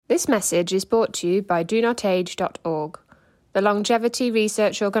This message is brought to you by DoNotAge.org, the longevity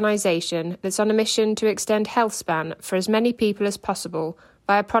research organisation that's on a mission to extend health span for as many people as possible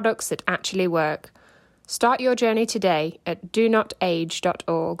via products that actually work. Start your journey today at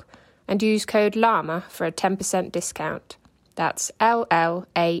DoNotAge.org and use code LLAMA for a 10% discount. That's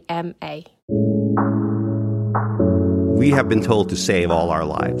LLAMA. We have been told to save all our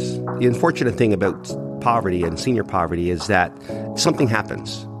lives. The unfortunate thing about poverty and senior poverty is that something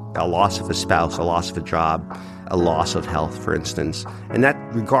happens. A loss of a spouse, a loss of a job, a loss of health, for instance. And that,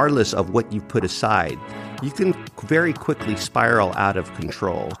 regardless of what you put aside, you can very quickly spiral out of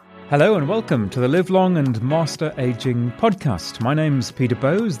control. Hello and welcome to the Live Long and Master Aging podcast. My name's Peter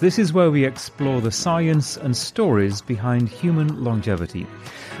Bowes. This is where we explore the science and stories behind human longevity.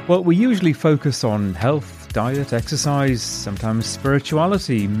 Well, we usually focus on health, diet, exercise, sometimes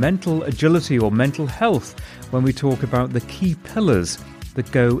spirituality, mental agility or mental health when we talk about the key pillars that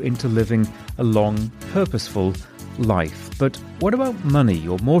go into living a long, purposeful life. But what about money,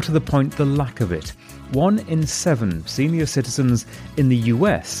 or more to the point, the lack of it? 1 in 7 senior citizens in the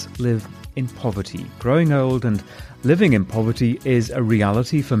US live in poverty. Growing old and living in poverty is a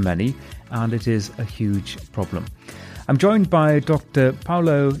reality for many, and it is a huge problem. I'm joined by Dr.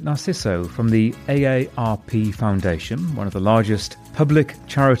 Paulo Narciso from the AARP Foundation, one of the largest public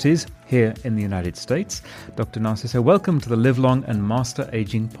charities here in the United States. Dr. Narciso, welcome to the Live Long and Master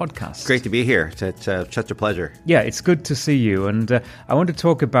Aging podcast. Great to be here. It's such a pleasure. Yeah, it's good to see you. And I want to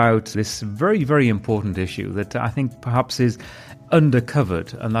talk about this very, very important issue that I think perhaps is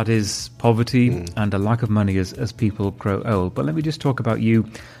undercovered, and that is poverty and a lack of money as people grow old. But let me just talk about you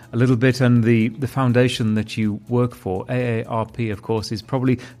a little bit and the foundation that you work for. AARP, of course, is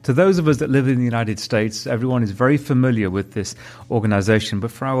probably, to those of us that live in the United States, everyone is very familiar with this organization.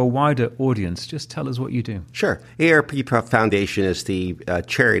 But for our wider audience, just tell us what you do. Sure. AARP Foundation is the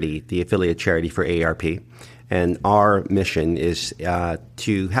charity, the affiliate charity for AARP. And our mission is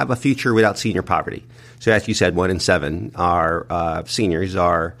to have a future without senior poverty. So as you said, 1 in 7 are seniors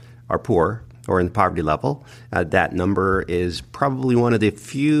are poor or in the poverty level. That number is probably one of the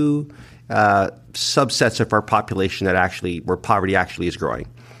few subsets of our population where poverty actually is growing.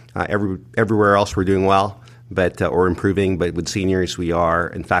 Everywhere else we're doing well, or improving, but with seniors we are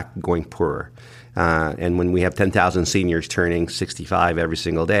in fact going poorer. And when we have 10,000 seniors turning 65 every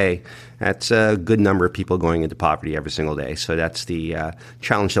single day, that's a good number of people going into poverty every single day. So that's the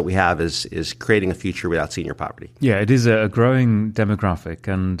challenge that we have is creating a future without senior poverty. Yeah, it is a growing demographic.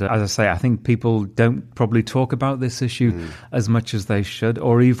 And as I say, I think people don't probably talk about this issue as much as they should,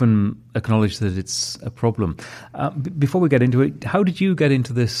 or even acknowledge that it's a problem. Before we get into it, how did you get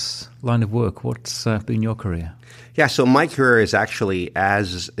into this line of work? What's been your career? Yeah, so my career is actually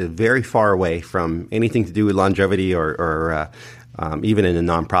very far away from anything to do with longevity or even in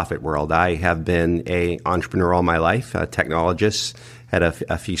the nonprofit world. I have been an entrepreneur all my life, a technologist, had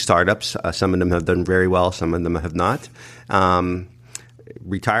a few startups. Some of them have done very well, some of them have not.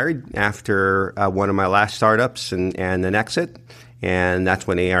 Retired after one of my last startups and an exit, and that's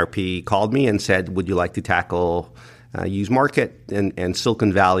when AARP called me and said, would you like to tackle use market and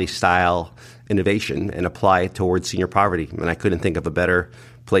Silicon Valley style innovation and apply it towards senior poverty? And I couldn't think of a better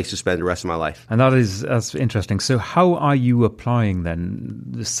place to spend the rest of my life. And that's interesting. So how are you applying then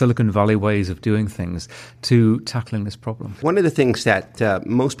the Silicon Valley ways of doing things to tackling this problem? One of the things that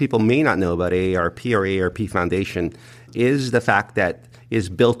most people may not know about AARP or AARP Foundation is the fact that it's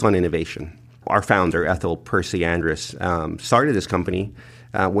built on innovation. Our founder, Ethel Percy Andrus, started this company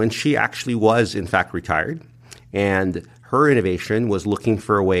when she actually was in fact retired. And her innovation was looking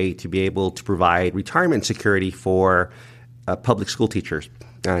for a way to be able to provide retirement security for public school teachers.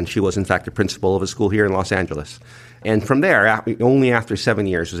 And she was, in fact, the principal of a school here in Los Angeles. And from there, only after 7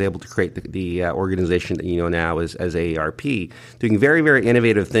 years, was able to create the organization that you know now as AARP, doing very, very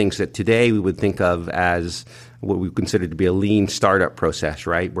innovative things that today we would think of as what we consider to be a lean startup process,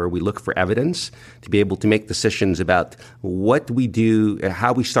 right? Where we look for evidence to be able to make decisions about what we do,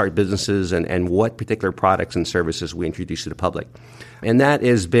 how we start businesses, and what particular products and services we introduce to the public. And that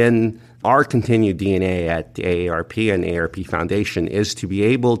has been our continued DNA at the AARP and AARP Foundation, is to be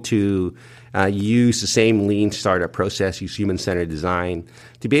able to use the same lean startup process, use human-centered design,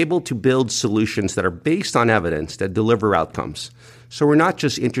 to be able to build solutions that are based on evidence that deliver outcomes. So we're not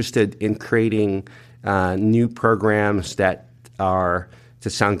just interested in creating new programs that are to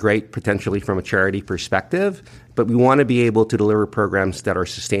sound great potentially from a charity perspective, but we want to be able to deliver programs that are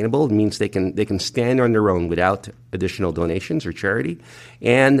sustainable. It means they can stand on their own without additional donations or charity,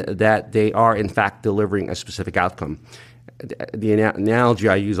 and that they are in fact delivering a specific outcome. The analogy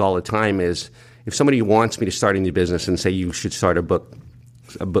I use all the time is if somebody wants me to start a new business and say you should start a book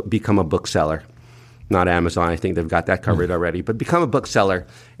become a bookseller. Not Amazon, I think they've got that covered already, but become a bookseller.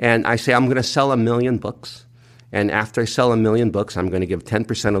 And I say, I'm going to sell 1 million books. And after I sell 1 million books, I'm going to give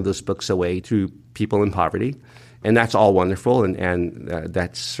 10% of those books away to people in poverty. And that's all wonderful, and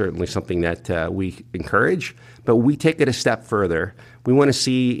that's certainly something that we encourage. But we take it a step further. We want to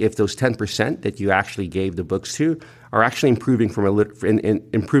see if those 10% that you actually gave the books to are actually improving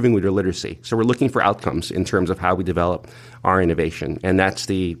improving with your literacy. So we're looking for outcomes in terms of how we develop our innovation, and that's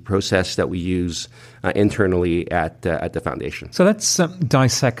the process that we use internally at the foundation. So let's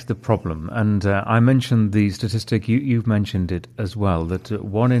dissect the problem. And I mentioned the statistic, you've mentioned it as well, that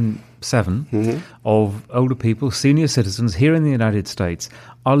 1 in 7 of older people, senior citizens here in the United States,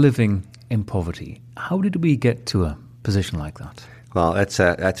 are living in poverty. How did we get to a position like that? Well, that's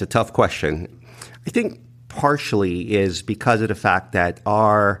a tough question. I think partially is because of the fact that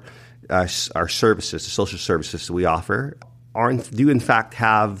our services, the social services that we offer, do in fact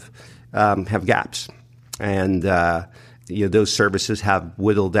have gaps, and those services have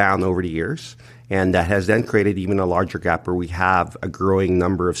whittled down over the years, and that has then created even a larger gap where we have a growing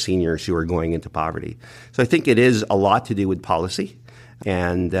number of seniors who are going into poverty. So I think it is a lot to do with policy.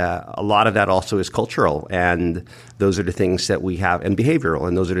 And a lot of that also is cultural, and those are the things that we have, and behavioral,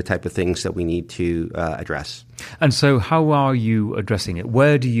 and those are the type of things that we need to address. And so how are you addressing it?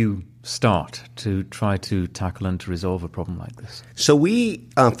 Where do you start to try to tackle and to resolve a problem like this? So we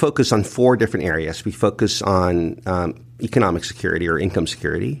focus on 4 different areas. We focus on economic security or income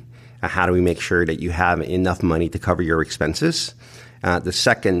security. How do we make sure that you have enough money to cover your expenses? The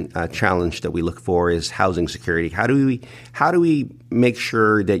second challenge that we look for is housing security. How do we make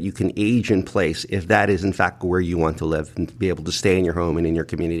sure that you can age in place if that is in fact where you want to live and to be able to stay in your home and in your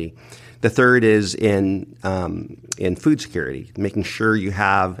community? The third is in food security, making sure you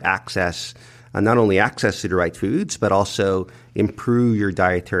have access, not only access to the right foods, but also improve your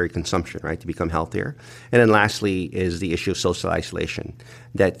dietary consumption, right, to become healthier. And then lastly is the issue of social isolation,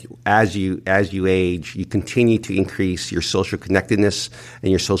 that as you age, you continue to increase your social connectedness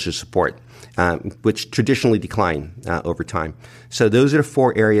and your social support, which traditionally decline over time. So those are the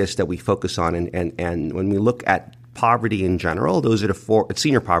 4 areas that we focus on. And when we look at poverty in general, those are the 4,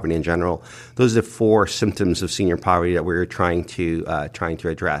 senior poverty in general, those are the 4 symptoms of senior poverty that we're trying to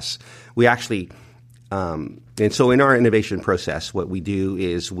address. We actually, and so in our innovation process, what we do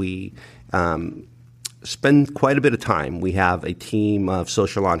is we spend quite a bit of time. We have a team of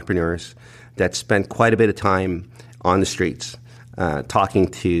social entrepreneurs that spend quite a bit of time on the streets, talking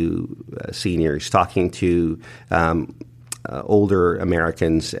to seniors, talking to older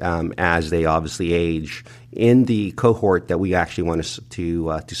Americans as they obviously age in the cohort that we actually want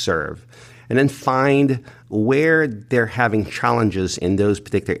to serve. And then find where they're having challenges in those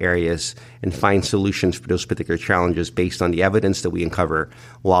particular areas and find solutions for those particular challenges based on the evidence that we uncover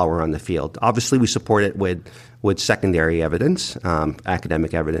while we're on the field. Obviously, we support it with secondary evidence,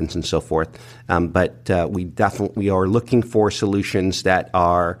 academic evidence, and so forth. But we are looking for solutions that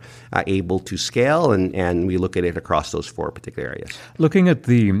are able to scale, and we look at it across those 4 particular areas. Looking at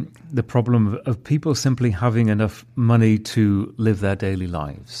the problem of people simply having enough money to live their daily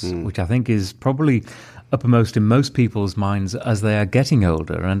lives, which I think is probably uppermost in most people's minds as they are getting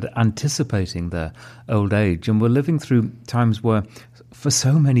older and anticipating their old age. And we're living through times where, for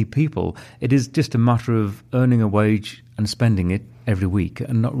so many people, it is just a matter of earning a wage and spending it every week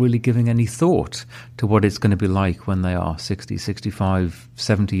and not really giving any thought to what it's going to be like when they are 60, 65,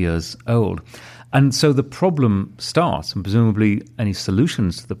 70 years old. And so the problem starts, and presumably any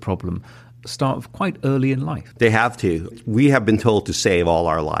solutions to the problem start quite early in life. They have to. We have been told to save all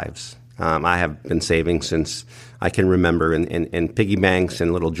our lives. I have been saving since I can remember in piggy banks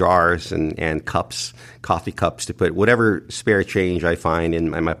and little jars and cups, coffee cups, to put whatever spare change I find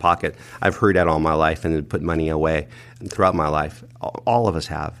in my pocket. I've heard that all my life and put money away throughout my life. All of us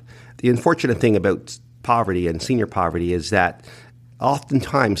have. The unfortunate thing about poverty and senior poverty is that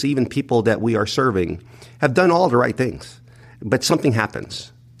oftentimes even people that we are serving have done all the right things, but something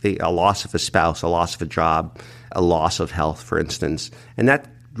happens. A loss of a spouse, a loss of a job, a loss of health, for instance, and that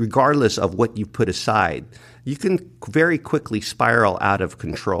regardless of what you put aside, you can very quickly spiral out of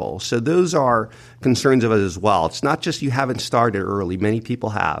control. So those are concerns of us as well. It's not just you haven't started early. Many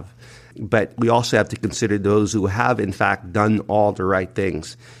people have. But we also have to consider those who have, in fact, done all the right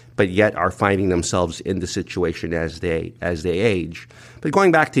things, but yet are finding themselves in the situation as they age. But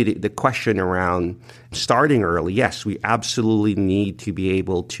going back to the question around starting early, yes, we absolutely need to be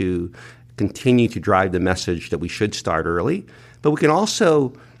able to continue to drive the message that we should start early. But we can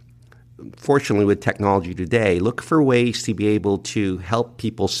also, fortunately with technology today, look for ways to be able to help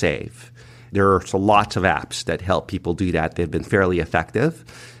people save. There are lots of apps that help people do that. They've been fairly effective.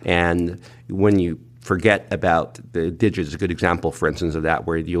 And when you forget about the digits, is a good example, for instance, of that,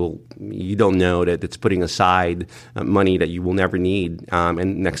 where you don't know that it's putting aside money that you will never need.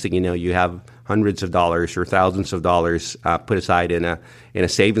 And next thing you know, you have hundreds of dollars or thousands of dollars put aside in a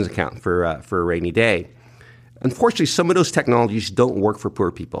savings account for a rainy day. Unfortunately, some of those technologies don't work for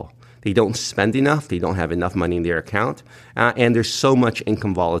poor people. They don't spend enough. They don't have enough money in their account. And there's so much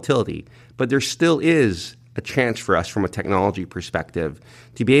income volatility. But there still is a chance for us from a technology perspective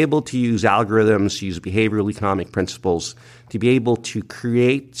to be able to use algorithms, use behavioral economic principles, to be able to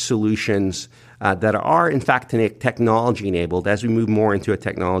create solutions that are, in fact, technology-enabled as we move more into a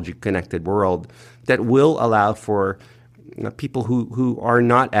technology-connected world that will allow for people who are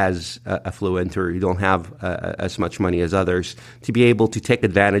not as affluent or who don't have as much money as others to be able to take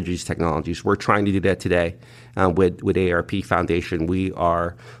advantage of these technologies. We're trying to do that today with AARP Foundation. We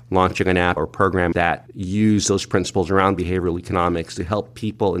are launching an app or program that use those principles around behavioral economics to help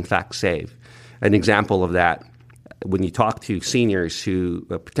people, in fact, save. An example of that, when you talk to seniors who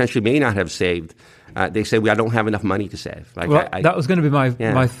potentially may not have saved, they say, I don't have enough money to save. That was going to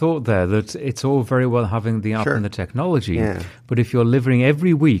be my thought there, that it's all very well having the app and the technology, but if you're living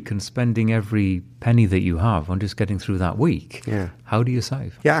every week and spending every penny that you have on just getting through that week, how do you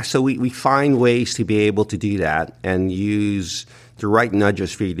save? Yeah, so we find ways to be able to do that and use the right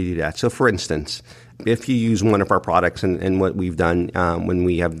nudges for you to do that. So for instance, if you use one of our products, and what we've done when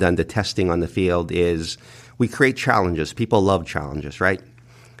we have done the testing on the field is we create challenges. People love challenges, right?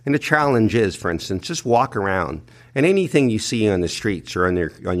 And the challenge is, for instance, just walk around and anything you see on the streets or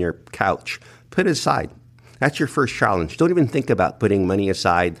on your couch, put it aside. That's your first challenge. Don't even think about putting money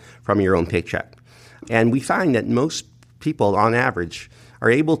aside from your own paycheck. And we find that most people, on average,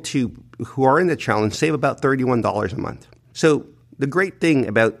 are able to, who are in the challenge, save about $31 a month. So the great thing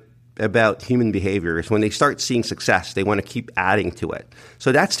about human behavior is when they start seeing success, they want to keep adding to it.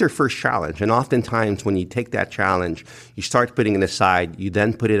 So that's their first challenge. And oftentimes when you take that challenge, you start putting it aside, you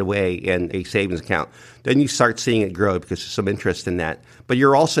then put it away in a savings account. Then you start seeing it grow because there's some interest in that. But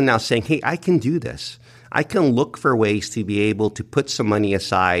you're also now saying, hey, I can do this. I can look for ways to be able to put some money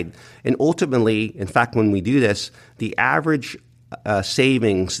aside. And ultimately, in fact, when we do this, the average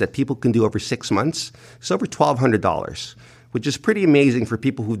savings that people can do over 6 months is over $1,200. Which is pretty amazing for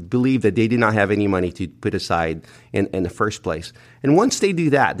people who believe that they did not have any money to put aside in the first place. And once they do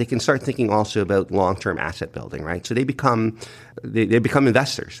that, they can start thinking also about long-term asset building, right? So they become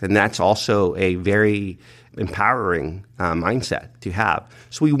investors, and that's also a very empowering mindset to have.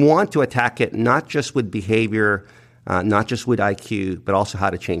 So we want to attack it not just with behavior, not just with IQ, but also how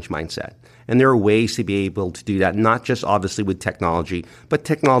to change mindset. And there are ways to be able to do that, not just obviously with technology, but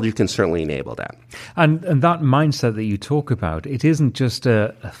technology can certainly enable that. And that mindset that you talk about, it isn't just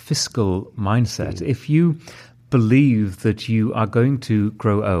a fiscal mindset. Mm-hmm. If you believe that you are going to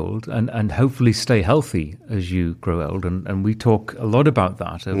grow old and hopefully stay healthy as you grow old, and we talk a lot about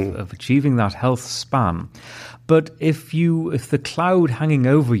that, of achieving that health span. But if the cloud hanging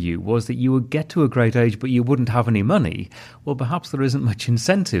over you was that you would get to a great age but you wouldn't have any money, well, perhaps there isn't much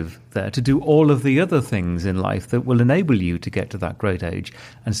incentive there to do all of the other things in life that will enable you to get to that great age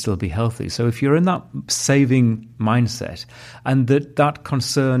and still be healthy. So if you're in that saving mindset and that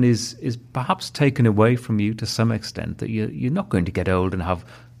concern is perhaps taken away from you to some extent, that you're not going to get old and have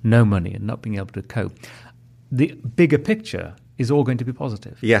no money and not being able to cope, the bigger picture is all going to be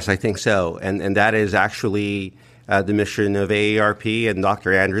positive. Yes, I think so. And that is actually the mission of AARP and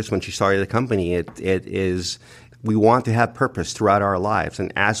Dr. Andrus when she started the company. It is, we want to have purpose throughout our lives.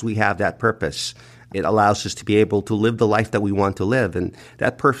 And as we have that purpose, it allows us to be able to live the life that we want to live. And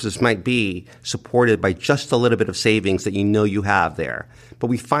that purpose might be supported by just a little bit of savings that you know you have there. But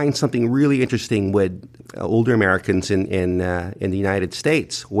we find something really interesting with older Americans in the United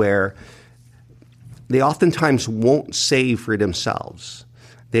States, where they oftentimes won't save for themselves.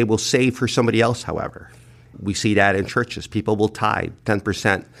 They will save for somebody else, however. We see that in churches. People will tithe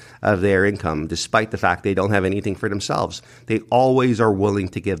 10% of their income, despite the fact they don't have anything for themselves. They always are willing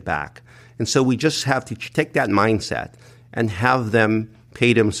to give back. And so we just have to take that mindset and have them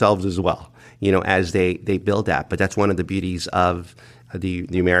pay themselves as well, as they build that. But that's one of the beauties of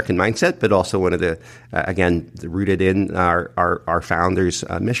the American mindset, but also one of the, again, rooted in our founders'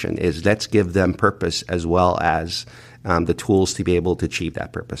 mission is let's give them purpose as well as the tools to be able to achieve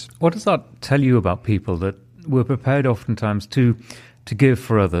that purpose. What does that tell you about people that we're prepared oftentimes to give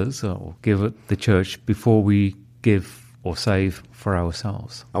for others or give at the church before we give or save for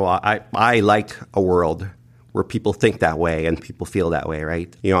ourselves? Oh, I like a world where people think that way and people feel that way,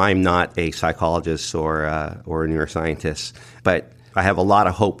 right? I'm not a psychologist or a neuroscientist, but I have a lot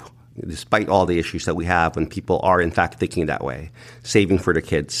of hope despite all the issues that we have, when people are in fact thinking that way. Saving for their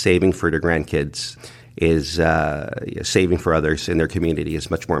kids, saving for their grandkids is saving for others in their community is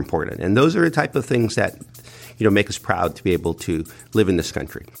much more important. And those are the type of things that make us proud to be able to live in this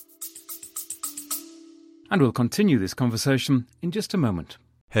country. And we'll continue this conversation in just a moment.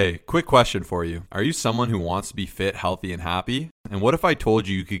 Hey, quick question for you. Are you someone who wants to be fit, healthy, and happy? And what if I told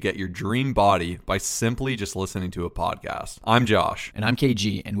you you could get your dream body by simply just listening to a podcast? I'm Josh. And I'm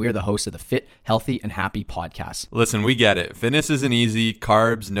KG, and we're the hosts of the Fit, Healthy, and Happy podcast. Listen, we get it. Fitness isn't easy.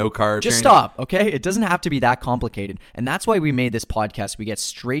 Carbs, no carbs. Just stop, okay? It doesn't have to be that complicated. And that's why we made this podcast. We get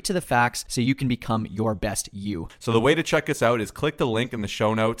straight to the facts so you can become your best you. So the way to check us out is click the link in the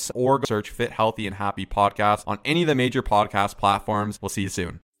show notes or search Fit, Healthy, and Happy podcast on any of the major podcast platforms. We'll see you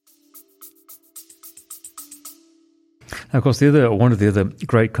soon. Now, of course, one of the other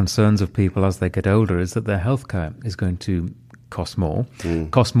great concerns of people as they get older is that their healthcare is going to cost more.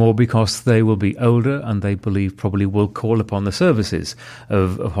 Cost more because they will be older and they believe probably will call upon the services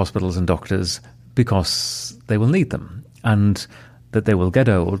of hospitals and doctors because they will need them, and that they will get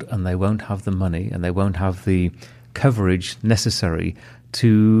old and they won't have the money and they won't have the coverage necessary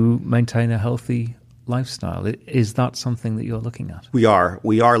to maintain a healthy lifestyle. Is that something that you're looking at? We are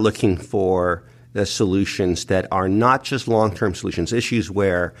looking for the solutions that are not just long-term solutions, issues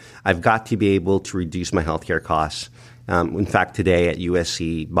where I've got to be able to reduce my healthcare costs. In fact, today at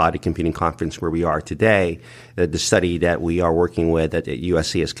USC Body Computing Conference, where we are today, the study that we are working with that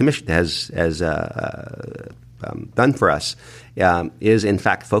USC has done for us is in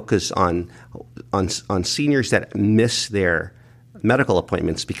fact focused on seniors that miss their medical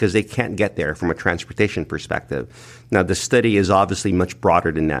appointments because they can't get there from a transportation perspective. Now, the study is obviously much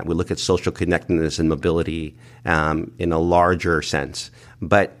broader than that. We look at social connectedness and mobility in a larger sense.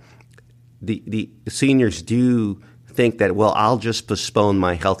 But the seniors do think that, well, I'll just postpone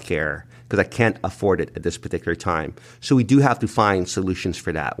my health care because I can't afford it at this particular time. So we do have to find solutions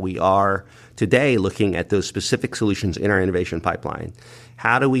for that. We are today looking at those specific solutions in our innovation pipeline.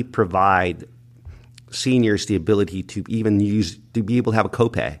 How do we provide seniors the ability to be able to have a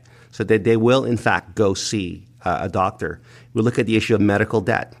copay so that they will in fact go see a doctor? We look at the issue of medical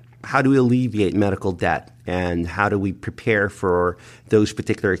debt. How do we alleviate medical debt, and how do we prepare for those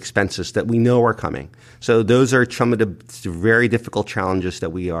particular expenses that we know are coming? So those are some of the very difficult challenges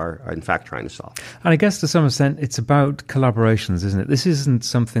that we are in fact trying to solve. And I guess to some extent it's about collaborations, isn't it? This isn't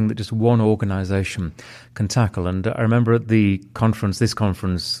something that just one organization can tackle. And I remember at this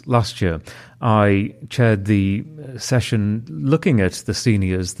conference last year, I chaired the session looking at the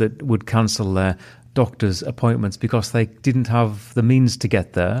seniors that would cancel their doctor's appointments because they didn't have the means to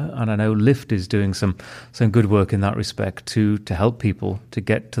get there. And I know Lyft is doing some good work in that respect to help people to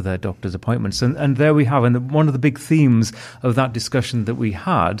get to their doctor's appointments. And there we have, and one of the big themes of that discussion that we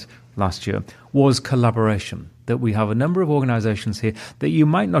had last year was collaboration, that we have a number of organizations here that you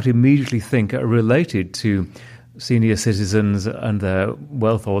might not immediately think are related to senior citizens and their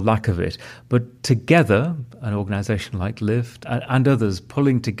wealth or lack of it, but together, an organization like Lyft and others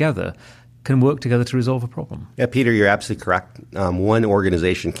pulling together can work together to resolve a problem. Yeah, Peter, you're absolutely correct. One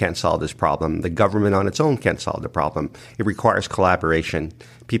organization can't solve this problem. The government on its own can't solve the problem. It requires collaboration,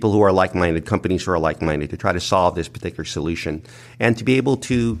 people who are like-minded, companies who are like-minded to try to solve this particular solution and to be able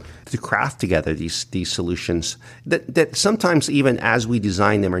to craft together these solutions that sometimes even as we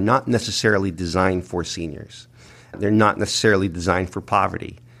design them are not necessarily designed for seniors. They're not necessarily designed for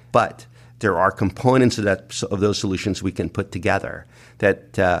poverty, but there are components of those solutions we can put together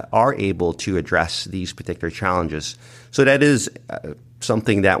that are able to address these particular challenges. So that is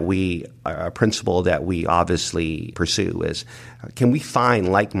something that a principle that we obviously pursue is, can we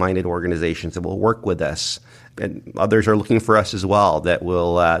find like-minded organizations that will work with us? And others are looking for us as well that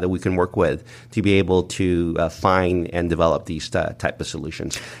we can work with to be able to find and develop these type of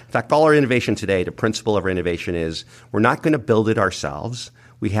solutions. In fact, all our innovation today, the principle of our innovation is we're not going to build it ourselves.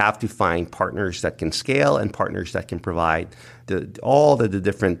 We have to find partners that can scale and partners that can provide all the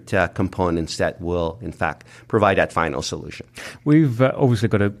different components that will, in fact, provide that final solution. We've obviously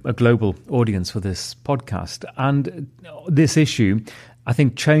got a global audience for this podcast, and this issue, I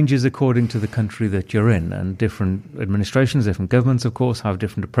think, changes according to the country that you're in, and different administrations, different governments, of course, have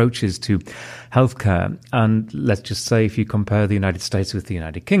different approaches to healthcare. And let's just say if you compare the United States with the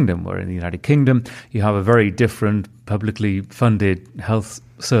United Kingdom, where in the United Kingdom you have a very different publicly funded health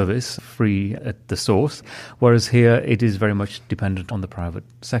service, free at the source, whereas here it is very much dependent on the private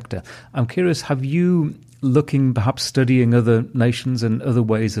sector. I'm curious, have you, looking, perhaps studying other nations and other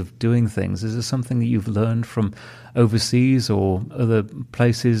ways of doing things, is there something that you've learned from overseas or other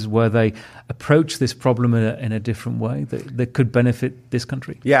places where they approach this problem in a different way that could benefit this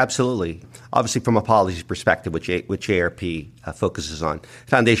country? Yeah, absolutely. Obviously, from a policy perspective, which ARP focuses on,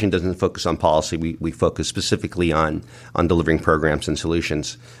 Foundation doesn't focus on policy. We focus specifically on delivering programs and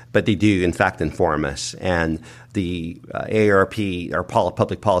solutions. But they do, in fact, inform us. And the ARP, our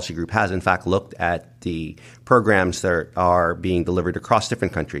public policy group, has, in fact, looked at the programs that are being delivered across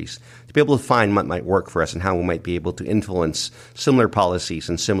different countries to be able to find what might work for us and how we might be able to influence similar policies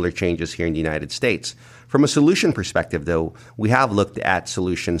and similar changes here in the United States. From a solution perspective, though, we have looked at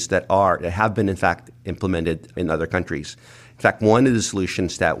solutions that have been, in fact, implemented in other countries. In fact, one of the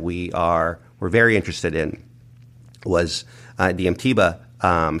solutions that we're very interested in was the Mtiba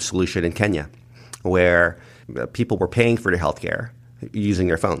solution in Kenya, where people were paying for their healthcare using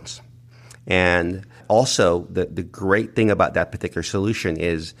their phones. And also, the great thing about that particular solution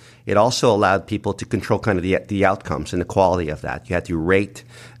is it also allowed people to control kind of the outcomes and the quality of that. You had to rate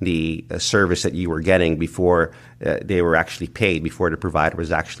the service that you were getting before they were actually paid, before the provider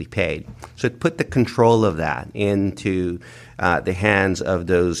was actually paid. So it put the control of that into the hands of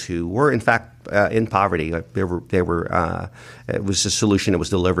those who were, in fact, in poverty. It was a solution that was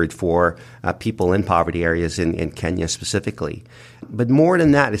delivered for people in poverty areas in Kenya specifically. But more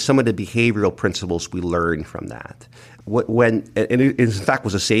than that is some of the behavioral principles we learned from that. And it, in fact,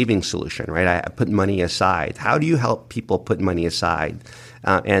 was a savings solution, right? I put money aside. How do you help people put money aside?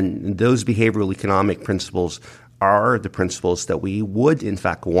 And those behavioral economic principles are the principles that we would, in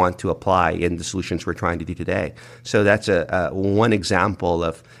fact, want to apply in the solutions we're trying to do today. So that's one example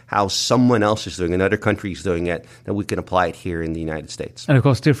of how someone else is doing it, another country is doing it, that we can apply it here in the United States. And of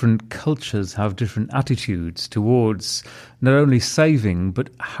course, different cultures have different attitudes towards not only saving,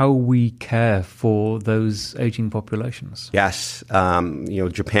 but how we care for those aging populations. Yes.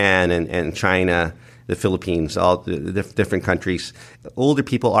 Japan and China, the Philippines, all the different countries, older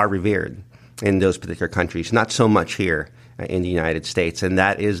people are revered in those particular countries, not so much here in the United States. And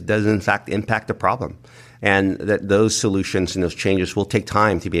that does in fact impact the problem. And that those solutions and those changes will take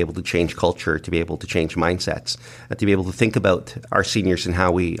time to be able to change culture, to be able to change mindsets, to be able to think about our seniors and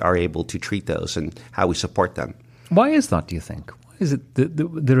how we are able to treat those and how we support them. Why is that, do you think? Why is it that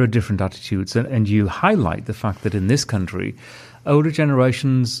there are different attitudes? And you highlight the fact that in this country, older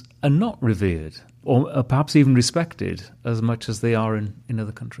generations are not revered or perhaps even respected as much as they are in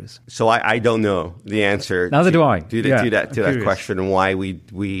other countries. So I don't know the answer. Neither do I. To that question, and why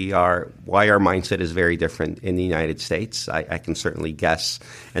our mindset is very different in the United States. I can certainly guess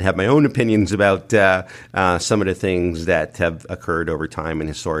and have my own opinions about some of the things that have occurred over time in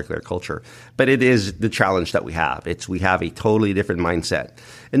historically our culture. But it is the challenge that we have. We have a totally different mindset.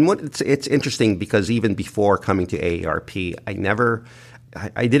 And it's interesting because even before coming to AARP,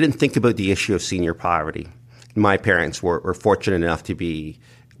 I didn't think about the issue of senior poverty. My parents were fortunate enough to be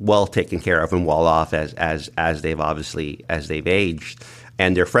well taken care of and well off as they've aged,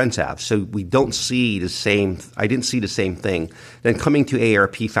 and their friends have. So we don't see the same. I didn't see the same thing. Then coming to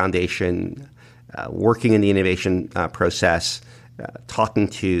AARP Foundation, working in the innovation process, talking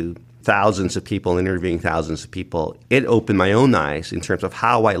to thousands of people, interviewing thousands of people, it opened my own eyes in terms of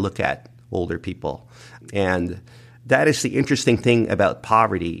how I look at older people. And that is the interesting thing about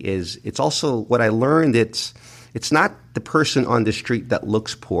poverty is it's also what I learned. It's not the person on the street that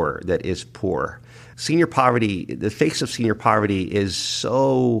looks poor that is poor. Senior poverty, the face of senior poverty is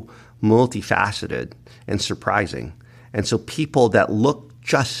so multifaceted and surprising. And so people that look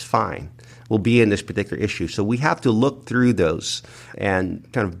just fine will be in this particular issue. So we have to look through those and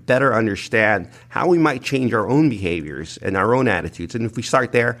kind of better understand how we might change our own behaviors and our own attitudes. And if we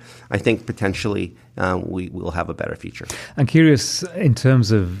start there, I think potentially we will have a better future. I'm curious, in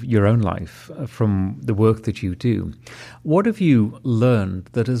terms of your own life, from the work that you do, what have you learned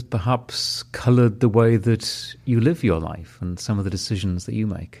that has perhaps colored the way that you live your life and some of the decisions that you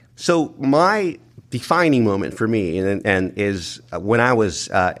make? So my defining moment for me and is when I was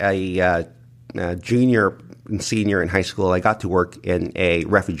a junior and senior in high school, I got to work in a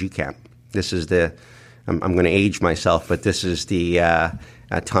refugee camp. This is I'm going to age myself, but this is the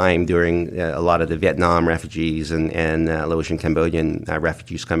time during a lot of the Vietnam refugees and Laotian Cambodian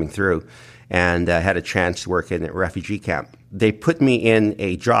refugees coming through. And I had a chance to work in a refugee camp. They put me in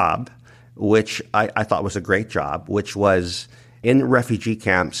a job, which I thought was a great job, which was in refugee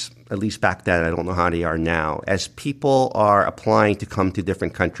camps, at least back then, I don't know how they are now, as people are applying to come to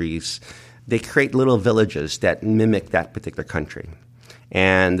different countries, they create little villages that mimic that particular country.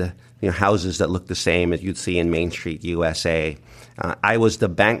 and houses that look the same as you'd see in Main Street, USA. I was the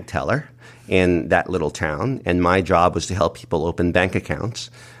bank teller in that little town, and my job was to help people open bank accounts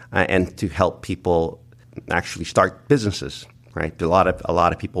and to help people actually start businesses. Right, a lot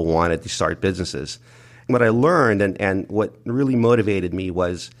of people wanted to start businesses. What I learned and what really motivated me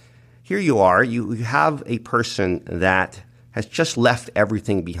was, here you are, you have a person that has just left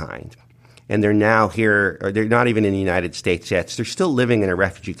everything behind, and they're now here, or they're not even in the United States yet. So they're still living in a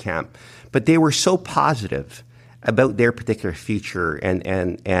refugee camp, but they were so positive about their particular future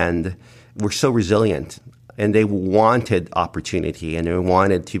and were so resilient, and they wanted opportunity, and they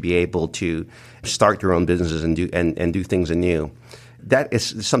wanted to be able to start their own businesses and do things anew. That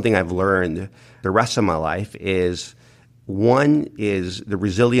is something I've learned the rest of my life. Is one is the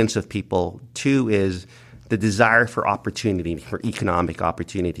resilience of people. Two is the desire for opportunity, for economic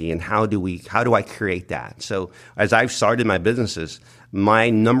opportunity, and how do I create that? So as I've started my businesses, my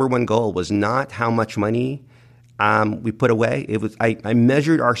number one goal was not how much money we put away. It was I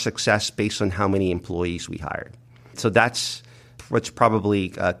measured our success based on how many employees we hired. So that's what's probably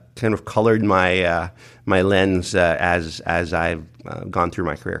kind of colored my my lens as I've gone through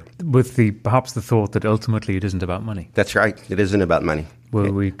my career. With perhaps the thought that ultimately it isn't about money. That's right. It isn't about money.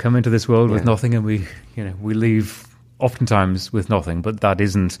 Well, we come into this world with nothing, and we leave oftentimes with nothing. But that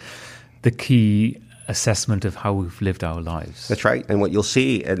isn't the key assessment of how we've lived our lives. That's right. And what you'll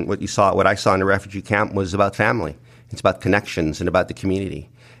see, and what I saw in the refugee camp was about family. It's about connections and about the community,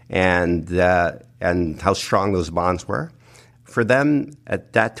 and how strong those bonds were. For them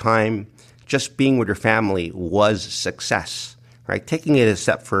at that time, just being with your family was success, right? Taking it a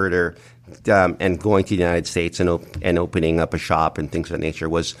step further and going to the United States and opening up a shop and things of that nature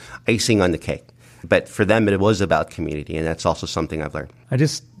was icing on the cake. But for them, it was about community, and that's also something I've learned. I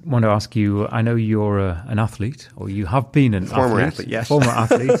just want to ask you, I know you're an athlete, or you have been an former athlete, yes. Former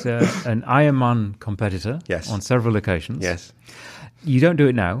athlete, an Ironman competitor, yes, on several occasions. Yes. You don't do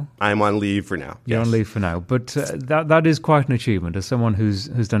it now. I'm on leave for now. You're on leave for now. But that is quite an achievement. As someone who's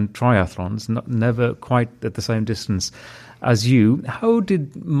done triathlons, never quite at the same distance as you, how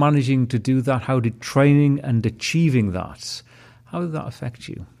did managing to do that, how did training and achieving that, how did that affect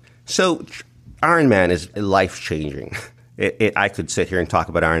you? So Ironman is life-changing. I could sit here and talk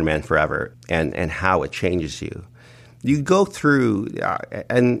about Ironman forever and how it changes you. You go through,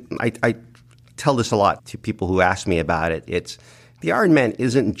 and I tell this a lot to people who ask me about it, the Ironman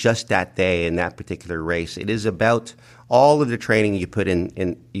isn't just that day in that particular race. It is about all of the training you put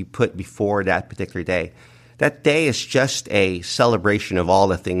before that particular day. That day is just a celebration of all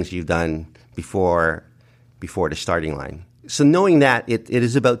the things you've done before the starting line. So knowing that it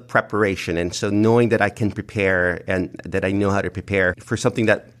is about preparation, and so knowing that I can prepare and that I know how to prepare for something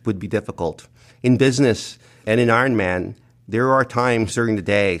that would be difficult. In business and in Ironman, there are times during the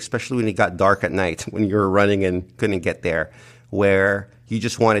day, especially when it got dark at night, when you were running and couldn't get there, where you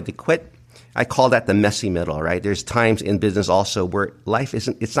just wanted to quit. I call that the messy middle, right? There's times in business also where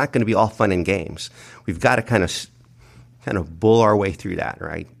it's not going to be all fun and games. We've got to kind of bull our way through that,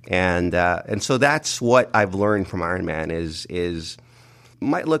 right? And so that's what I've learned from Ironman is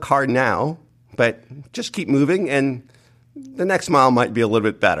might look hard now, but just keep moving, and the next mile might be a little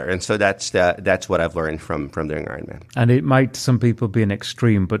bit better. And so that's what I've learned from doing Ironman. And it might, some people, be an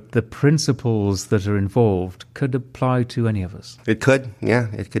extreme, but the principles that are involved could apply to any of us. It could, yeah.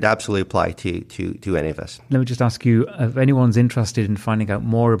 It could absolutely apply to any of us. Let me just ask you, if anyone's interested in finding out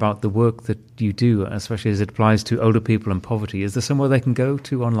more about the work that you do, especially as it applies to older people and poverty, is there somewhere they can go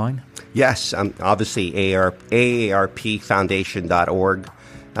to online? Yes, obviously AARPfoundation.org.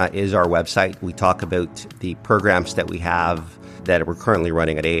 Is our website. We talk about the programs that we have that we're currently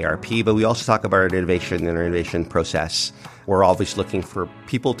running at AARP, but we also talk about our innovation and our innovation process. We're always looking for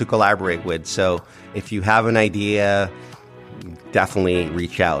people to collaborate with. So if you have an idea, definitely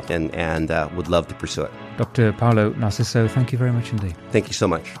reach out and would love to pursue it. Dr. Paulo Narciso, thank you very much indeed. Thank you so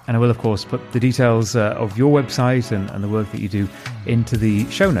much. And I will, of course, put the details of your website and the work that you do into the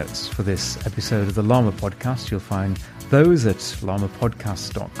show notes for this episode of the Llama Podcast. You'll find those at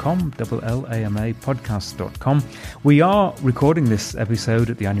lamapodcast.com, LLAMA podcast.com. We are recording this episode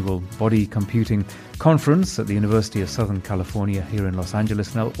at the annual Body Computing Conference at the University of Southern California here in Los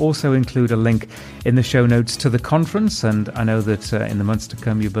Angeles, and I'll also include a link in the show notes to the conference. And I know that in the months to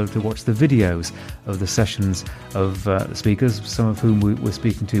come you'll be able to watch the videos of the sessions of the speakers, some of whom we're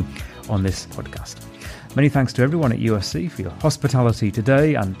speaking to on this podcast. Many thanks to everyone at USC for your hospitality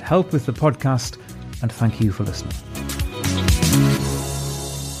today and help with the podcast, and thank you for listening.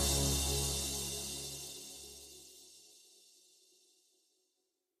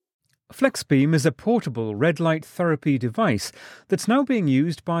 FlexBeam is a portable red light therapy device that's now being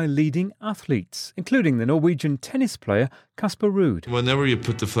used by leading athletes, including the Norwegian tennis player Casper Ruud. Whenever you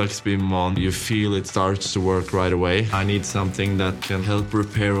put the FlexBeam on, you feel it starts to work right away. I need something that can help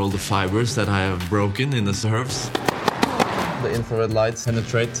repair all the fibers that I have broken in the serves. The infrared lights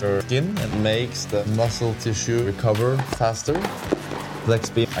penetrate your skin and makes the muscle tissue recover faster.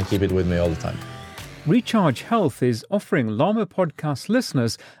 FlexBeam, I keep it with me all the time. Recharge Health is offering Llama Podcast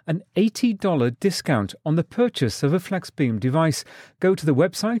listeners an $80 discount on the purchase of a FlexBeam device. Go to the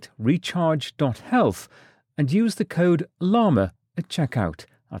website recharge.health and use the code LLAMA at checkout.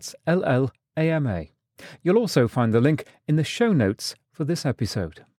 That's LLAMA. You'll also find the link in the show notes for this episode.